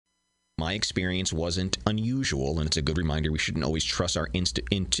My experience wasn't unusual, and it's a good reminder we shouldn't always trust our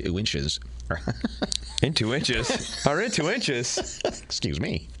intuitions. Intuitions? Our intuitions? Excuse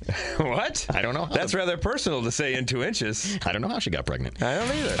me. What? I don't know. That's rather personal to say into inches. I don't know how she got pregnant. I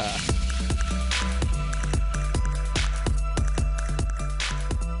don't either.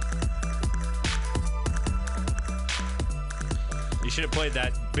 You should have played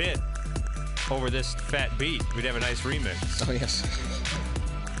that bit over this fat beat. We'd have a nice remix. Oh, yes.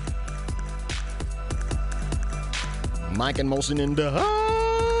 Mike and Molson in the house.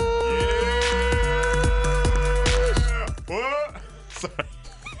 Yeah. What? Sorry.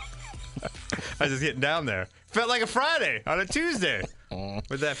 I was just getting down there. Felt like a Friday on a Tuesday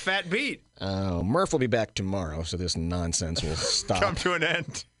with that fat beat. Murph will be back tomorrow, so this nonsense will stop. Come to an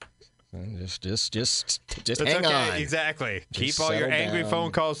end. Just That's hang okay. on. Exactly. Just Keep all your settle angry down.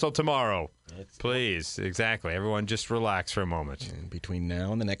 phone calls till tomorrow. Please. Exactly. Everyone just relax for a moment. And between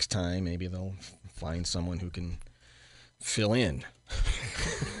now and the next time, maybe they'll find someone who can fill in,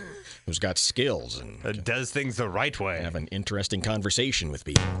 who's got skills and That does things the right way. have an interesting conversation with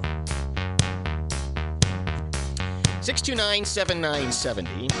people.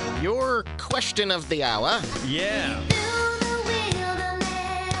 629-7970. Your question of the hour. Yeah.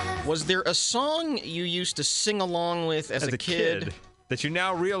 Was there a song you used to sing along with as a kid? That you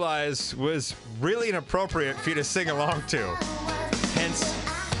now realize was really inappropriate for you to sing along to. Hence,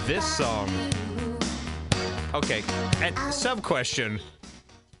 this song. Okay, and sub-question.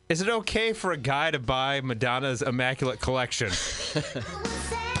 Is it okay for a guy to buy Madonna's Immaculate Collection?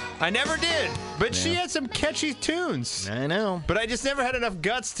 I never did, but she had some catchy tunes. I know. But I just never had enough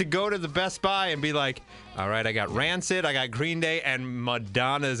guts to go to the Best Buy and be like, all right, I got Rancid, I got Green Day, and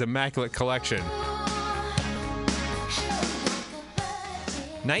Madonna's Immaculate Collection.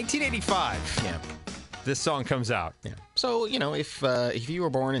 1985. Yeah. This song comes out. Yeah. So, if you were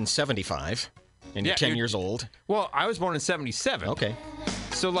born in 75 and you're 10 years old. Well, I was born in 77. Okay.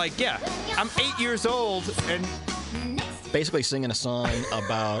 So, I'm 8 years old and... Basically singing a song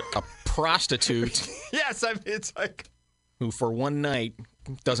about a prostitute. Yes, it's like... Who, for one night,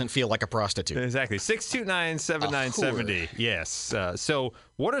 doesn't feel like a prostitute. Exactly. 629-7970. Yes. So,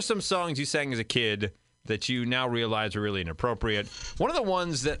 what are some songs you sang as a kid that you now realize are really inappropriate? One of the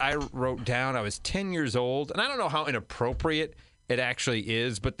ones that I wrote down, I was 10 years old, and I don't know how inappropriate it actually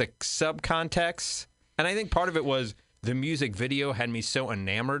is, but the subcontext, and I think part of it was the music video had me so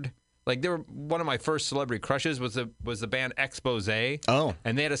enamored. Like, one of my first celebrity crushes was the band Expose. Oh.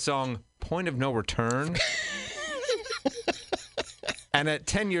 And they had a song, Point of No Return. And at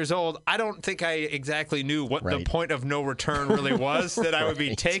 10 years old, I don't think I exactly knew what the point of no return really was, that I would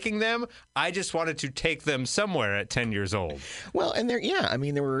be taking them. I just wanted to take them somewhere at 10 years old. Well, and there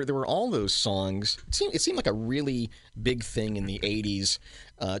were all those songs. It seemed like a really big thing in the 80s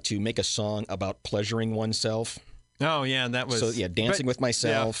to make a song about pleasuring oneself. Oh, yeah, and that was... So, Dancing with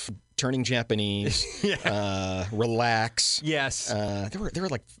Myself, Turning Japanese, Relax. Yes. There were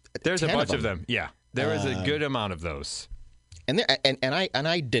like There's a 10 bunch of them. Yeah. There was a good amount of those. And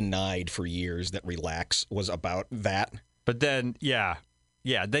I denied for years that Relax was about that. But then, then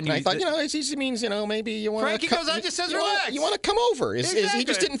I thought, it just means, maybe you want to... Frankie goes on, just says relax. You want to come over. Exactly. He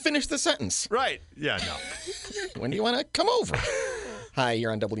just didn't finish the sentence. Right. Yeah, no. When do you want to come over? Hi,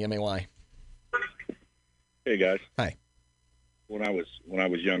 you're on WMAY. Hey guys. Hi. When I was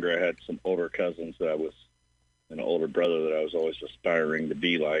younger, I had some older cousins that and an older brother that I was always aspiring to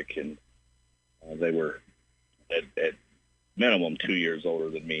be like, and they were at minimum 2 years older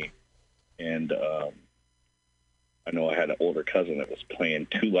than me. And I know I had an older cousin that was playing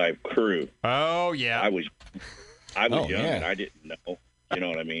Two Live Crew. Oh yeah. I was young and I didn't know. You know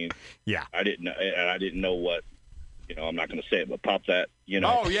what I mean? Yeah. I didn't know, and I didn't know what. I'm not going to say it, but pop that,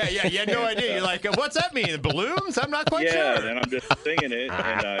 Oh, yeah. You had no idea. You're like, what's that mean? Balloons? I'm not quite sure. Yeah, and I'm just singing it,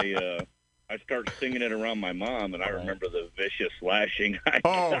 and I started singing it around my mom, and I remember the vicious lashing I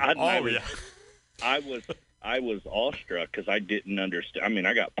got. I was awestruck because I didn't understand. I mean,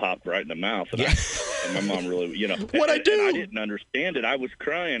 I got popped right in the mouth, and, and my mom really, What'd I do? And I didn't understand it. I was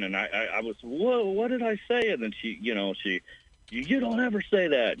crying, and I was, whoa, what did I say? And then she, you don't ever say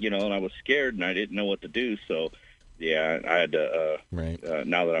that, and I was scared, and I didn't know what to do, so... Yeah, I had to.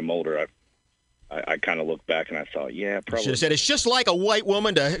 Now that I'm older, I kind of look back and I thought, probably. Should have said it's just like a white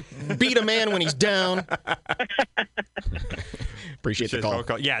woman to beat a man when he's down. Appreciate the call.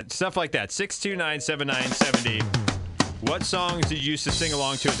 Yeah, stuff like that. 629-7970. What songs did you used to sing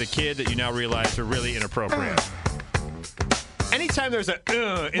along to as a kid that you now realize are really inappropriate? Anytime there's a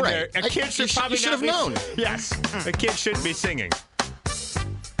in there, a kid should probably should have known. Yes, a kid shouldn't be singing.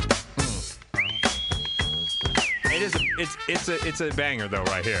 It's a banger though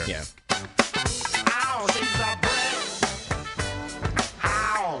right here. Yeah.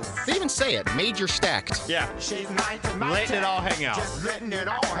 They even say it, major stacked. Yeah. Letting it all hang out.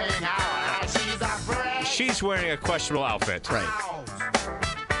 She's wearing a questionable outfit. Right.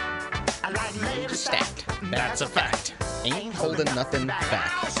 Major stacked. That's a fact. Ain't holding nothing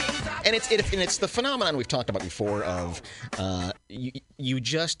back. And it's the phenomenon we've talked about before of you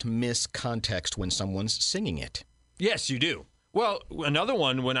just miss context when someone's singing it. Yes, you do. Well, another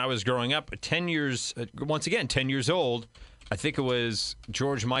one when I was growing up, 10 years old, I think it was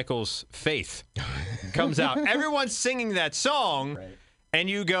George Michael's Faith comes out. Everyone's singing that song, right. And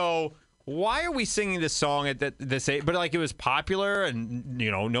you go, why are we singing this song at this age? But like it was popular and,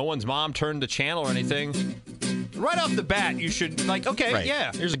 no one's mom turned the channel or anything. Right off the bat, you should, okay, right.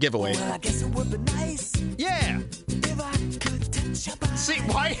 Yeah. Here's a giveaway. Well, I guess it would be nice. Yeah. If I could touch your body. See,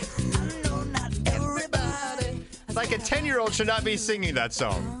 why? I know not everybody. Like a 10-year-old should not be singing that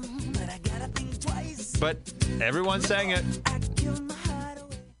song. But I gotta think twice. But everyone sang it.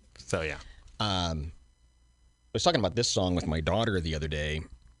 So, yeah. I was talking about this song with my daughter the other day.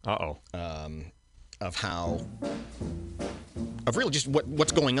 Uh-oh. Of really just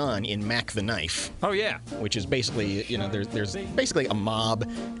what's going on in Mac the Knife. Oh, yeah. Which is basically, there's basically a mob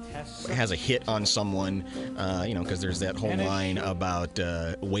has a hit on someone, because there's that whole line about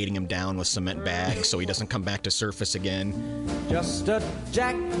weighting him down with cement bags so he doesn't come back to surface again. Just a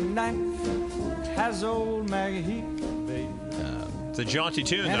jackknife has old Maggie Heath, baby. It's a jaunty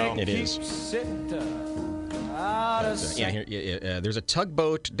tune, though. It is. There's a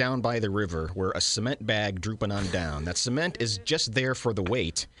tugboat down by the river where a cement bag drooping on down. That cement is just there for the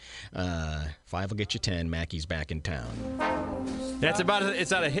weight. 5 will get you 10. Mackey's back in town. That's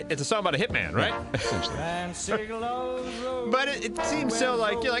it's a song about a hitman, right? Essentially. But it seems so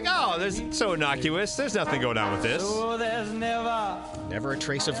you're like, oh, there's so innocuous. There's nothing going on with this. So there's never a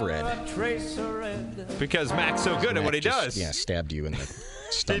trace of red. Because Mac's so good at what he does. Yeah, stabbed you in the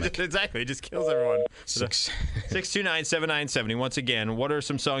stomach. Exactly. He just kills everyone. 629-7970. Once again, what are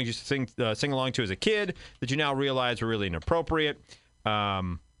some songs you sing along to as a kid that you now realize were really inappropriate?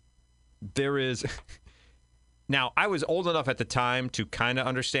 There is... Now, I was old enough at the time to kind of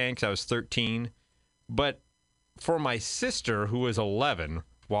understand because I was 13. But for my sister, who was 11,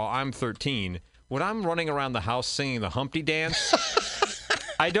 while I'm 13, when I'm running around the house singing the Humpty Dance...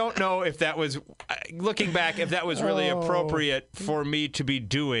 I don't know if that was, looking back, if that was really appropriate for me to be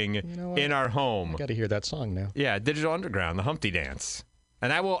doing in our home. I got to hear that song now. Yeah, Digital Underground, the Humpty Dance.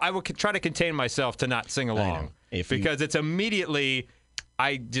 And I will try to contain myself to not sing along because it's immediately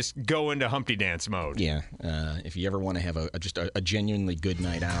I just go into Humpty Dance mode. Yeah, if you ever want to have a genuinely good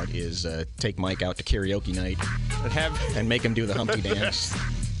night out, is take Mike out to karaoke night and make him do the Humpty Dance.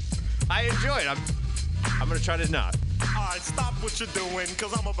 I enjoy it. I'm going to try to not. All right, stop what you're doing,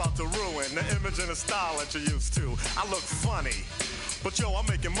 because I'm about to ruin the image and the style that you're used to. I look funny, but yo, I'm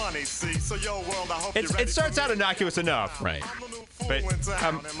making money, see? So yo, world, I hope you're ready. It starts out innocuous enough. Right. But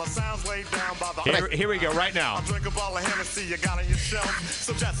here we go, right now. I'll drink a bottle of Hennessy you got on your shelf.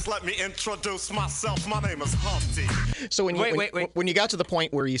 So just let me introduce myself. My name is Humpty. So when you got to the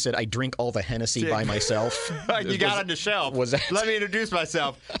point where you said, I drink all the Hennessy by myself. You got on the shelf. Let me introduce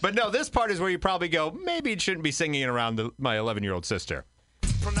myself. But no, this part is where you probably go, maybe it shouldn't be singing it around my 11-year-old sister.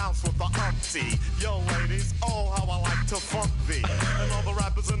 Pronounce with the umpty. Yo, ladies, oh, how I like to funk thee. And all the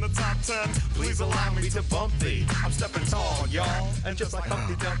rappers in the top 10, please allow me to bump thee. I'm stepping tall, y'all, and just like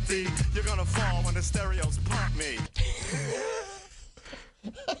Humpty Dumpty, you're gonna fall when the stereos pump me.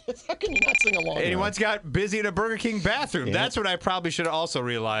 How can you not sing along? Anyone's got busy in a Burger King bathroom. Yeah. That's what I probably should have also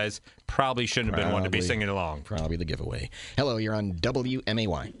realized. Probably shouldn't have been one to be singing along. Probably the giveaway. Hello, you're on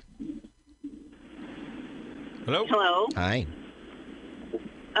WMAY. Hello? Hello. Hi.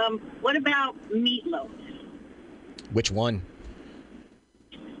 What about Meatloaf? Which one?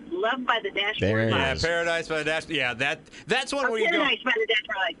 Love by the Dashboard There it Light. is. Paradise by the Dashboard. Yeah, that's one where you go. Paradise by the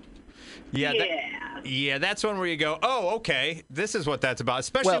Dashboard Light. Yeah, that's one where you go, oh, okay, this is what that's about.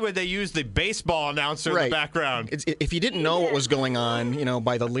 Especially when they use the baseball announcer in the background. If you didn't know what was going on,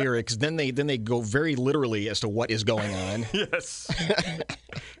 by the lyrics, then they go very literally as to what is going on. Yes.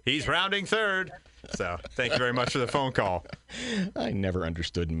 He's rounding third. So thank you very much for the phone call. I never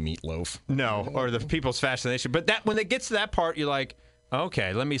understood Meatloaf. No, or the people's fascination. But when it gets to that part, you're like,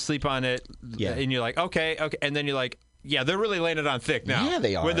 okay, let me sleep on it. Yeah. And you're like, okay. And then you're like, yeah, they're really laying it on thick now. Yeah,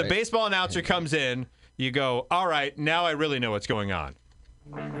 they are. When the baseball announcer comes in, you go, all right, now I really know what's going on.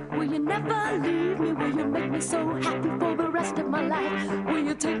 Will you never leave me? Will you make me so happy for the rest of my life? Will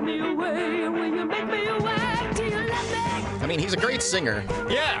you take me away? Will you make me away? Do you love me? I mean, he's a great singer.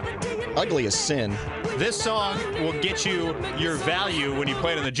 Yeah. Ugly as sin. This song will get you your value when you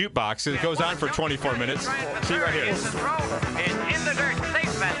play it in the jukebox. It goes on for 24 minutes. See right here. In the dirt,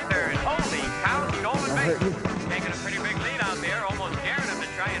 safe master. Holy cow, stolen base. Taking a pretty big lead out there, almost daring him to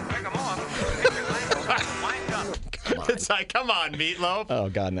try and pick him off. Winds up. It's like, come on, Meatloaf. Oh,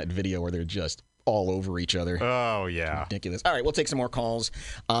 God, in that video where they're just all over each other. Oh, yeah. Ridiculous. All right, we'll take some more calls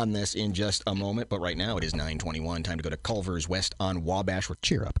on this in just a moment, but right now it is 9:21. Time to go to Culver's West on Wabash.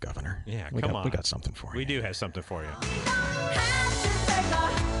 Cheer up, Governor. Yeah, we come got, on. We got something for you. We do have something for you.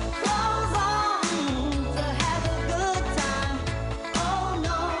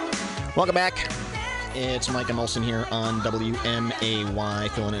 Welcome back. It's Mike and Molson here on WMAY,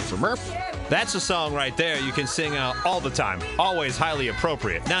 filling in for Murph. That's a song right there you can sing all the time. Always highly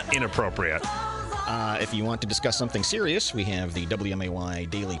appropriate, not inappropriate. If you want to discuss something serious, we have the WMAY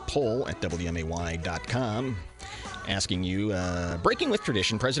Daily Poll at WMAY.com asking you, breaking with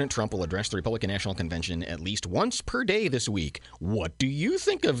tradition, President Trump will address the Republican National Convention at least once per day this week. What do you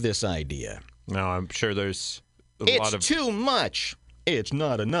think of this idea? No, I'm sure there's a lot of... It's too much. It's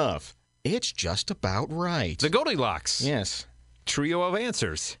not enough. It's just about right. The Goldilocks. Yes. Trio of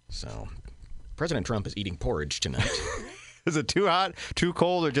answers. So, President Trump is eating porridge tonight. Is it too hot, too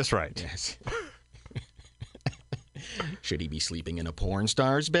cold, or just right? Yes. Should he be sleeping in a porn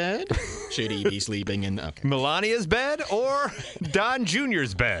star's bed? Should he be sleeping in... Okay. Melania's bed or Don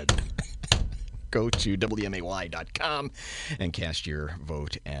Jr.'s bed? Go to WMAY.com and cast your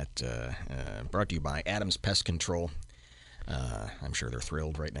vote at... brought to you by Adams Pest Control. I'm sure they're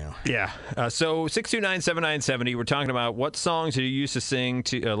thrilled right now. Yeah. So 629-7970, we're talking about what songs you used to sing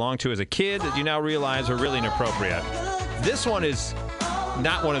along to as a kid that you now realize are really inappropriate. This one is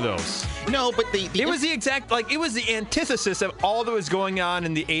not one of those. No, but it was the exact, it was the antithesis of all that was going on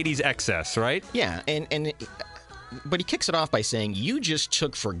in the 80s excess, right? Yeah, but he kicks it off by saying, you just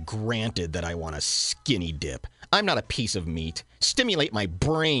took for granted that I want a skinny dip. I'm not a piece of meat. Stimulate my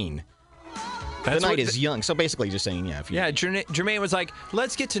brain. The night is young. So basically just saying, yeah. If you, Jermaine was like,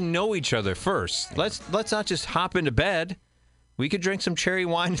 let's get to know each other first. Let's not just hop into bed. We could drink some cherry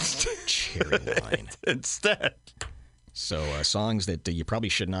wine instead. So songs that you probably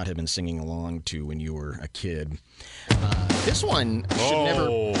should not have been singing along to when you were a kid. This one should never...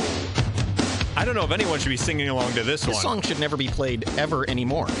 I don't know if anyone should be singing along to this one. This song should never be played ever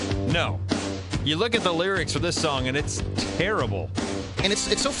anymore. No. You look at the lyrics for this song, and it's terrible. And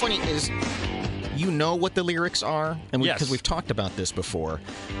it's so funny is... You know what the lyrics are, and yes, because we've talked about this before.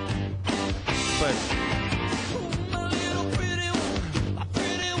 But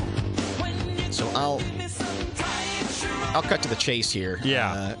so I'll cut to the chase here.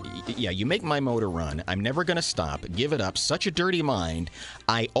 Yeah, you make my motor run. I'm never gonna stop. Give it up. Such a dirty mind.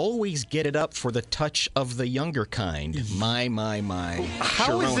 I always get it up for the touch of the younger kind. My.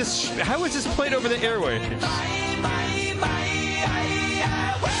 How is this played over the airwaves?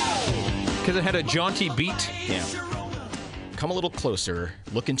 Because it had a jaunty beat. Yeah. Come a little closer,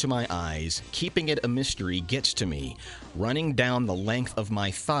 look into my eyes. Keeping it a mystery gets to me. Running down the length of my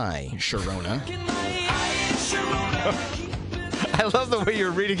thigh, Sharona. I love the way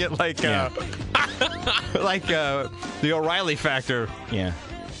you're reading it like the O'Reilly factor. Yeah.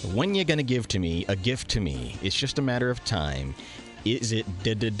 When you gonna give to me a gift to me? It's just a matter of time. Is it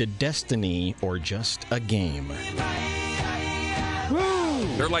destiny or just a game?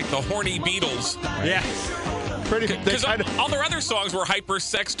 They're like the horny Beatles. Right? Yeah. Because all their other songs were hyper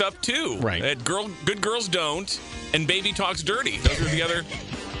sexed up too. Right. Good Girls Don't and Baby Talks Dirty. Those are the other.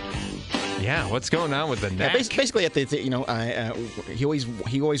 Yeah, what's going on with the neck? Basically, at he always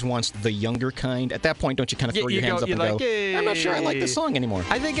wants the younger kind. At that point, don't you kind of throw your hands up and go, hey, I'm not sure I like this song anymore.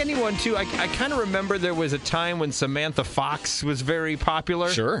 I think anyone, too. I kind of remember there was a time when Samantha Fox was very popular.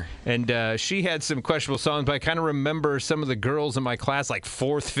 Sure. And she had some questionable songs, but I kind of remember some of the girls in my class, like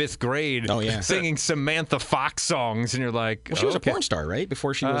 4th, 5th grade, singing Samantha Fox songs, and you're like, well, she was a porn star, right?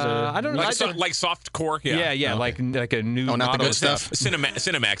 Before she was a... I don't know. Like softcore? Yeah. Yeah, like a new... Oh, not the good stuff?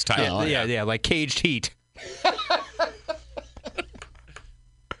 Cinemax type. Yeah, like Caged Heat.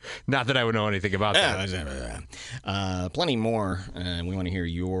 Not that I would know anything about that. Plenty more. We want to hear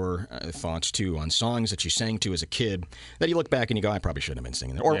your thoughts, too, on songs that you sang to as a kid that you look back and you go, I probably shouldn't have been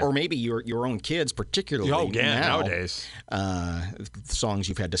singing that. Or maybe your own kids, particularly nowadays. Songs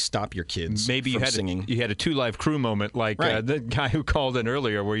you've had to stop your kids from singing. You had a Two Live Crew moment like the guy who called in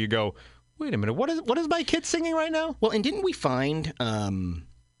earlier where you go, wait a minute, what is my kid singing right now? Well, and didn't we find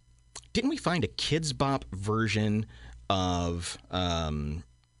a Kids Bop version of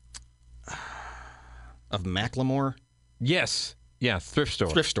Macklemore. Yes. Yeah, thrift store.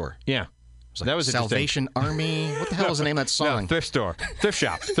 Thrift store. Yeah. Like that was Salvation Army. What the hell was the name of that song? No, thrift store. Thrift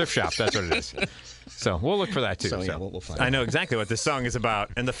shop. Thrift shop. That's what it is. So we'll look for that, too. So, yeah, we'll find I out. know exactly what this song is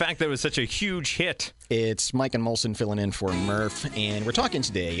about. And the fact that it was such a huge hit. It's Mike and Molson filling in for Murph. And we're talking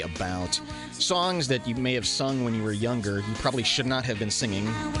today about songs that you may have sung when you were younger. You probably should not have been singing.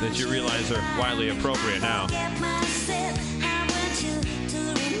 That you realize are widely appropriate now.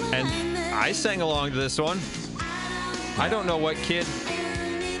 And I sang along to this one. I don't know what kid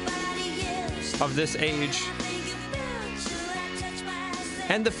of this age.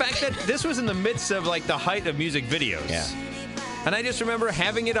 And the fact that this was in the midst of like the height of music videos. Yeah. And I just remember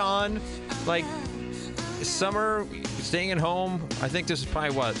having it on like summer, staying at home. I think this is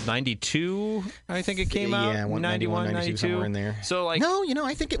probably what, 92? I think it came out. Yeah, 91, 92, somewhere in there. So like no,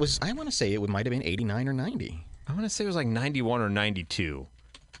 I think it was, I want to say it might have been 89 or 90. I want to say it was like 91 or 92.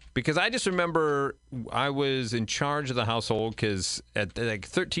 Because I just remember I was in charge of the household because at like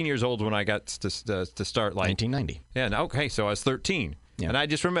 13 years old when I got to start like 1990. Yeah, okay, so I was 13. Yeah. And I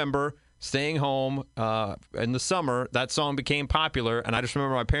just remember staying home in the summer, that song became popular, and I just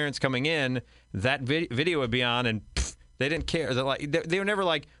remember my parents coming in, that video would be on, and they didn't care. They were never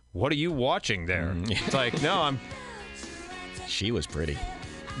like, what are you watching there? It's like, no, She was pretty.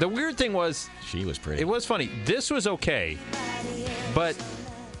 The weird thing was... She was pretty. It was funny. This was okay, but...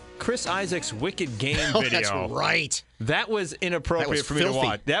 Chris Isaac's Wicked Game video. That's right. That was inappropriate for me to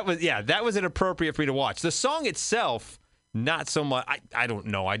watch. That was inappropriate for me to watch. The song itself, not so much. I don't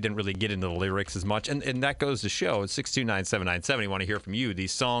know. I didn't really get into the lyrics as much. And that goes to show. It's 629-7970. I want to hear from you.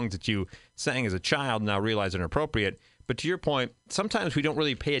 These songs that you sang as a child now realize are inappropriate. But to your point, sometimes we don't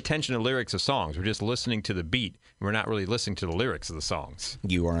really pay attention to lyrics of songs. We're just listening to the beat. We're not really listening to the lyrics of the songs.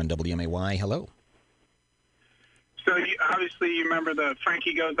 You are on WMAY. Hello. So obviously you remember the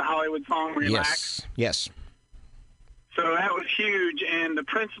Frankie Goes to Hollywood song, Relax? Yes. So that was huge, and the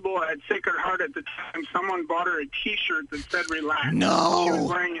principal at Sacred Heart at the time, someone bought her a T-shirt that said Relax. No! She was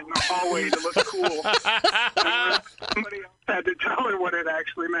wearing it in the hallway to look cool. And somebody else had to tell her what it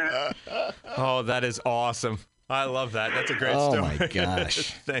actually meant. Oh, that is awesome. I love that. That's a great story. Oh, my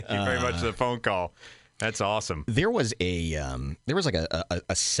gosh. Thank you very much for the phone call. That's awesome. There was like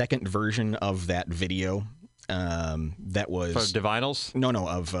a second version of that video. That was... For Divinals? No,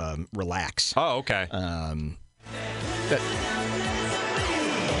 of Relax. Oh, okay.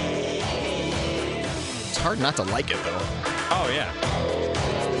 It's hard not to like it, though. Oh, yeah.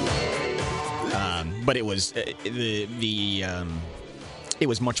 But it was it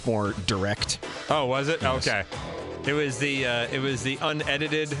was much more direct. Oh, was it? Yes. Okay. It was the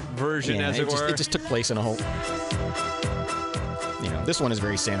unedited version, as it were. It just took place in a whole... this one is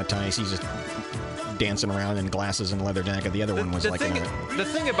very sanitized. He's just dancing around in glasses and leather jacket. The other one was the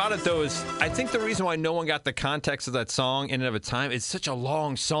thing about it, though, is I think the reason why no one got the context of that song in and of its time, it's such a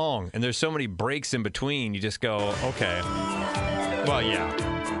long song, and there's so many breaks in between. You just go, okay. Well, yeah.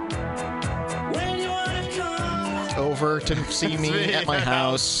 Over to see me at my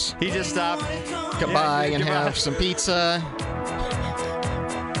house. He just stopped. Come by and have some pizza.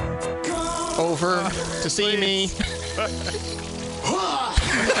 Over to see me.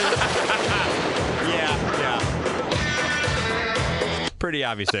 Yeah. Pretty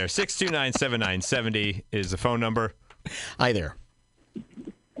obvious there. 629-7970 is the phone number. Hi there.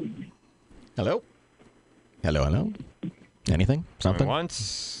 Hello? Hello? Anything? Something? Going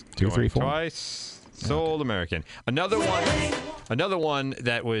once. 2, 3, 4. Twice. Sold American. Another one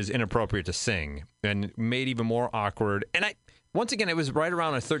that was inappropriate to sing and made even more awkward. And once again, it was right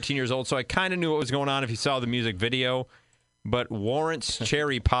around 13 years old, so I kind of knew what was going on if you saw the music video. But Warrant's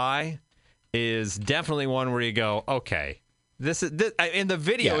Cherry Pie is definitely one where you go, okay, this and the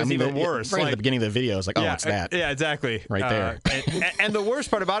video is even worse. Right at the beginning of the video, it's like, oh, it's that. Yeah, exactly. Right there. And the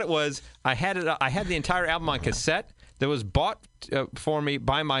worst part about it was I had the entire album on cassette that was bought for me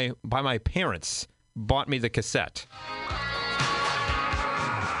by my parents. Bought me the cassette.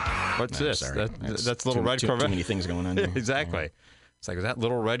 What's this? Sorry. That's Little Red Corvette. Too many things going on. Exactly. It's like, was that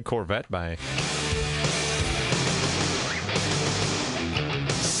Little Red Corvette by...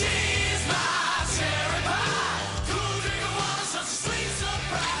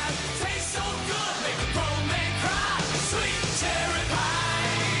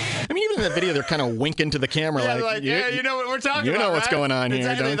 I mean, even in the video, they're kind of winking to the camera, you know what we're talking about. You know what's going on here,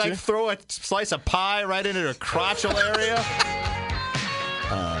 exactly, don't you? Like throw a slice of pie right into a crotchal area.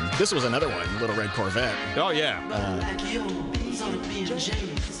 This was another one, Little Red Corvette. Oh yeah.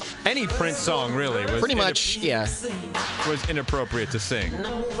 Any Prince song really was pretty much, yeah, was inappropriate to sing.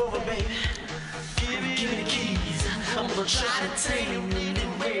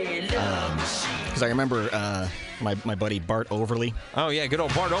 Because I remember my buddy Bart Overly. Oh, yeah, good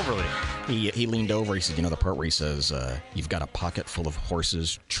old Bart Overly. He leaned over. He said, the part where he says, you've got a pocket full of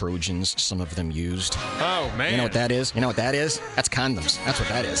horses, Trojans, some of them used. Oh, man. You know what that is? That's condoms. That's what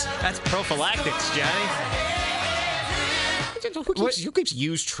that is. That's prophylactics, Johnny. Who keeps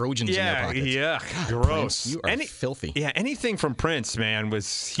used Trojans in their pockets? Yeah, God, gross. Prince, you are filthy. Yeah, anything from Prince, man,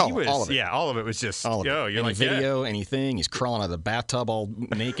 was all of it. Yeah, all of it was just. All of it. You're Any like video, anything. He's crawling out of the bathtub all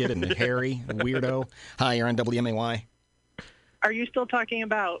naked and hairy, weirdo. Hi, you're on WMAY. Are you still talking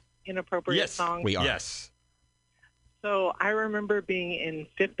about inappropriate Yes, songs? We are. Yes. So I remember being in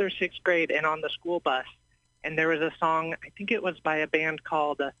 5th or 6th grade and on the school bus, and there was a song, I think it was by a band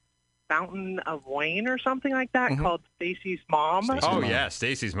called Fountain of Wayne or something like that, called Stacy's Mom. Yeah,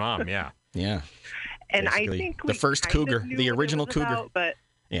 Stacy's Mom, yeah. Yeah. And Basically, I think the first kind of cougar, knew the what it original was cougar. about, but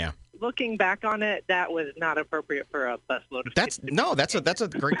yeah. looking back on it, that was not appropriate for a busload of That's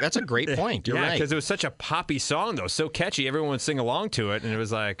a great point. You're yeah, right. because it was such a poppy song, though, so catchy. Everyone would sing along to it, and it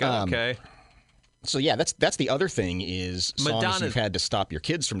was like, okay. So yeah, that's the other thing is songs Madonna- you've had to stop your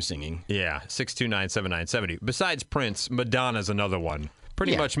kids from singing. Yeah, 629-7970. Besides Prince, Madonna's another one.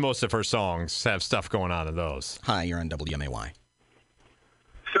 Pretty much most of her songs have stuff going on in those. Hi, you're on WMAY.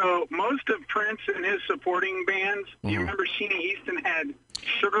 So most of Prince and his supporting bands, do you remember Sheena Easton had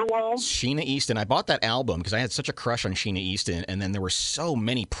Sugar Walls? Sheena Easton. I bought that album because I had such a crush on Sheena Easton, and then there were so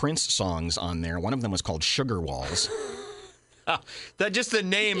many Prince songs on there. One of them was called Sugar Walls. That just the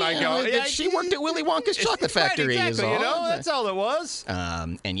name, I go. Yeah, she worked at Willy Wonka's Chocolate Factory. Right, is exactly, all. that's all it was.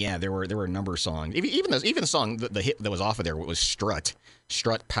 And yeah, there were a number of songs. Even the song, the hit that was off of there was Strut.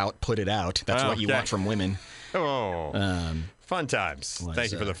 Strut, Pout, Put It Out. That's what you want from women. Oh, fun times.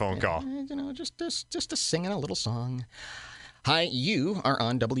 Thank you for the phone call. Just singing a little song. Hi, you are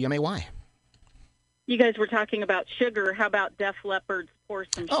on WMAY. You guys were talking about sugar. How about Def Leppard's Pour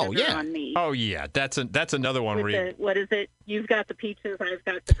Some Sugar on Me? Oh, yeah. That's another one where you... What is it? You've got the peaches, I've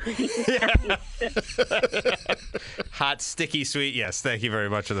got the cream. Hot, sticky, sweet. Yes, thank you very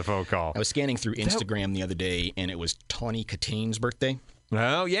much for the phone call. I was scanning through Instagram the other day, and it was Tawny Katane's birthday.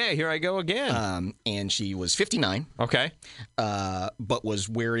 Oh, yeah, here I go again. And she was 59. Okay. But was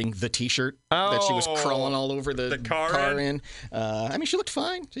wearing the T-shirt that she was crawling all over the car in. I mean, she looked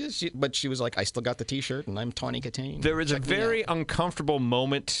fine. But she was like, I still got the T-shirt, and I'm Tawny Katane. There was a very uncomfortable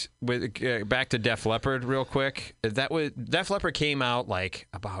moment with back to Def Leppard real quick. Def Leppard came out like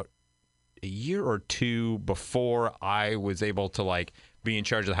about a year or two before I was able to be in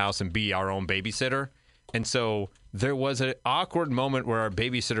charge of the house and be our own babysitter. And so there was an awkward moment where our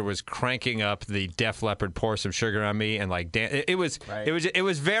babysitter was cranking up the Def Leppard "Pour Some Sugar on Me" and it was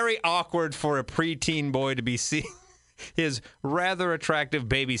very awkward for a preteen boy to be seeing his rather attractive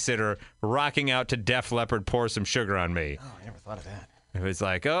babysitter rocking out to Def Leppard "Pour Some Sugar on Me." Oh, I never thought of that. It was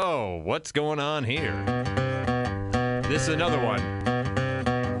like, oh, what's going on here? This is another one.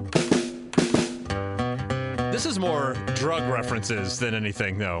 This is more drug references than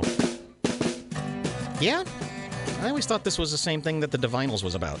anything, though. Yeah? I always thought this was the same thing that the Divinals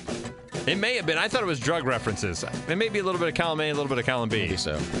was about. It may have been. I thought it was drug references. It may be a little bit of column A, a little bit of column B. Maybe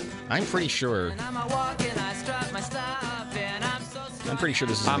so. I'm pretty sure. I'm pretty sure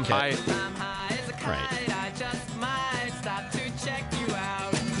this is I'm the high. Right.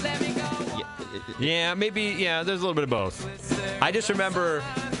 Yeah, maybe. Yeah, there's a little bit of both. I just remember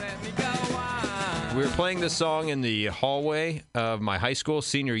we were playing this song in the hallway of my high school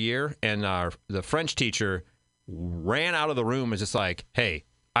senior year, and the French teacher ran out of the room and was just like, hey,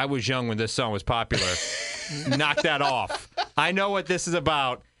 I was young when this song was popular. Knock that off. I know what this is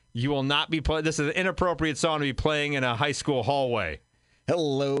about. You will not be playing. This is an inappropriate song to be playing in a high school hallway.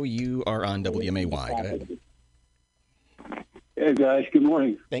 Hello, you are on WMAY. Go ahead. Hey, guys. Good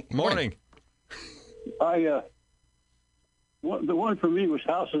morning. Morning. The one for me was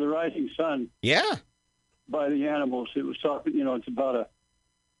House of the Rising Sun. Yeah. By the Animals. It was talking, it's about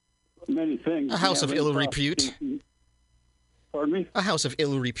many things. A house of ill repute. Pardon me? A house of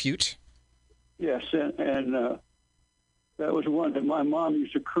ill repute. Yes, and that was one that my mom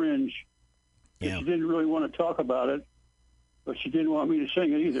used to cringe. Yeah. She didn't really want to talk about it, but she didn't want me to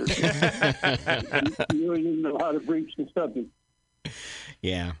sing it either. She really didn't know how to breach the subject.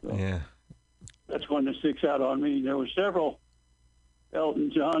 Yeah. So yeah. That's one that sticks out on me. There were several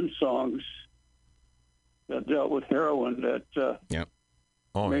Elton John songs that dealt with heroin that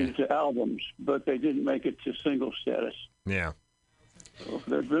made it to albums, but they didn't make it to single status. Yeah. So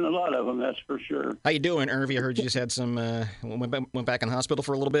there's been a lot of them, that's for sure. How you doing, Irv? I heard you just had some went back in the hospital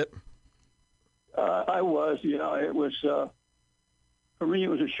for a little bit. I was, it was for me. It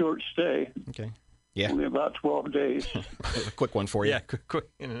was a short stay. Okay. Yeah. Only about 12 days. A quick one for you. Yeah, quick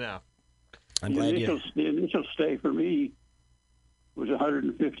in and out. I'm glad The initial stay for me was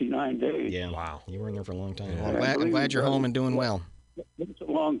 159 days. Yeah. Wow. You were in there for a long time. Yeah. Well, I'm glad you're home and doing well. It's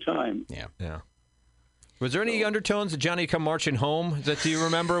a long time. Yeah. Was there any undertones of Johnny Come Marching Home that do you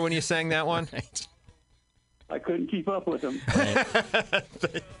remember when you sang that one? I couldn't keep up with them.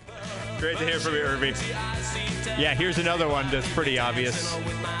 Great to hear from you, Irving. Yeah, here's another one that's pretty obvious.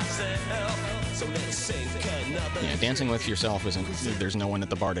 Yeah, dancing with yourself isn't. There's no one at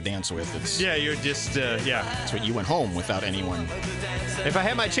the bar to dance with. It's you're just It's what you went home without anyone. If I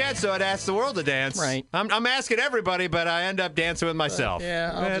had my chance, though, I'd ask the world to dance. Right. I'm asking everybody, but I end up dancing with myself.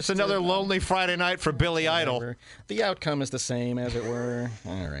 It's another lonely Friday night for Billy Idol. The outcome is the same, as it were.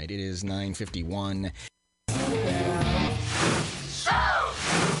 All right, it is 9:51.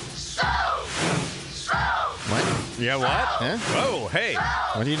 What? Yeah, what? Huh? Whoa, hey.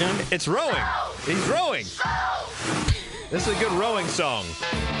 What are you doing? It's rowing. He's rowing. This is a good rowing song.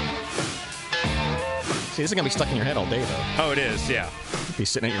 See, this is going to be stuck in your head all day, though. Oh, it is, yeah. Be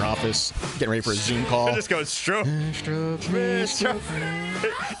sitting at your office, getting ready for a Zoom call. Just going stroke.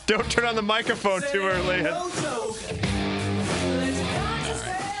 Don't turn on the microphone too early.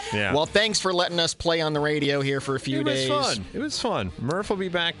 Yeah. Well, thanks for letting us play on the radio here for a few days. It was fun. Murph will be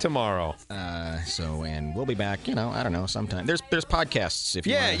back tomorrow. And we'll be back, I don't know, sometime. There's podcasts if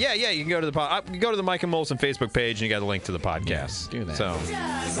you want. Yeah. You can go to the Mike and Molson Facebook page and you got a link to the podcast. Do that. So,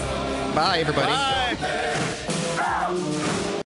 bye, everybody. Bye.